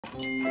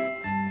Everybody!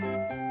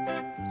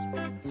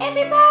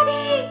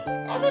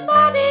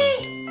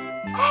 Everybody!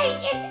 Hey,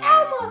 it's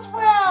Elmo's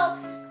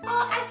world!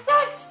 Oh, I'm so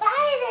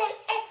excited!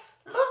 And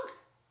look,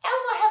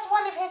 Elmo has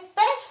one of his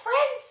best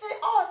friends.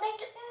 Oh,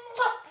 thank you.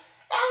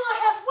 Elmo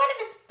has one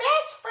of his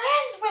best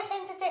friends with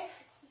him today.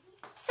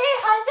 Say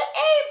hi to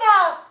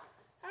Ava!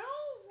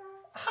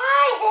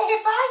 Hi,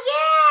 Ava!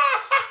 Yeah!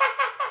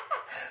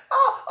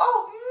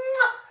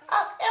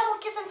 Elmo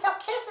gives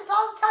himself kisses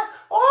all the time.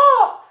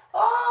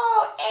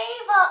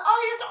 Ava!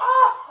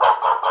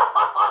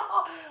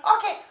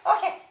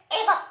 Okay,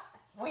 Ava,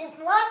 we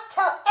must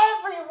tell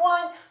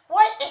everyone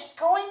what is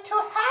going to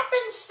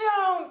happen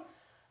soon.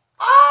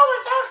 Oh,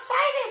 we're so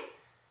excited!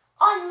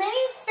 On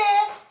May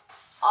 5th,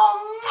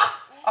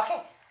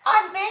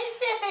 on May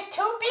 5th at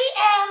 2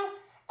 p.m.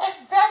 at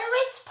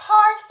Veterans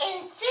Park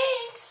in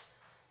Jinx,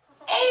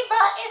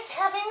 Ava is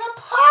having a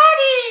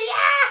party!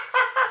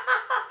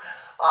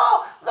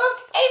 Oh,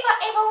 look, Ava,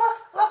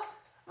 look.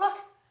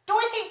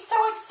 Dorothy's so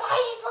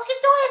excited. Look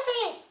at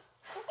Dorothy.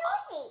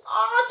 Dorothy.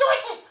 Oh,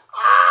 Dorothy.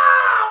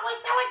 We're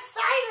so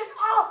excited.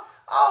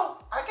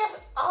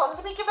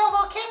 Let me give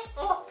Elmo a kiss.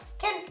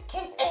 Can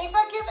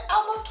Ava give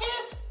Elmo a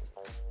kiss?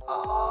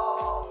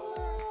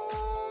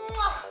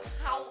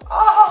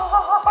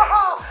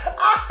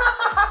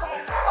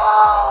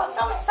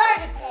 So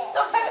excited.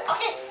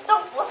 Okay,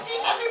 so we'll see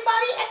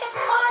everybody at the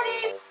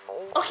party.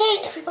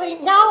 Okay,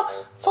 everybody, now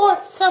for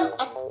some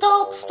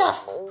adult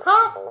stuff,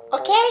 huh?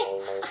 Okay?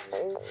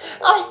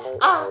 Alright,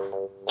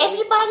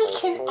 everybody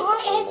can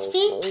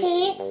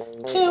RSVP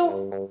to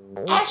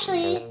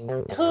Ashley,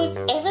 who's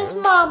Ava's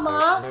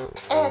mama,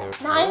 at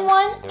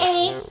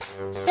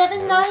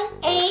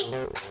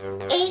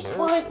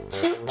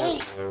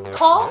 918-798-8128.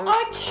 Call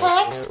or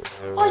text,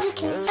 or you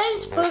can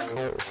Facebook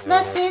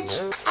message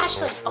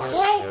Ashley,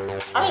 okay?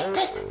 Alright,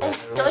 good. Hey,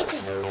 Dorothy,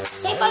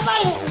 say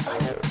bye-bye,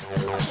 everybody.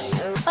 Okay,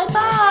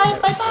 bye-bye,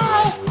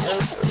 bye-bye.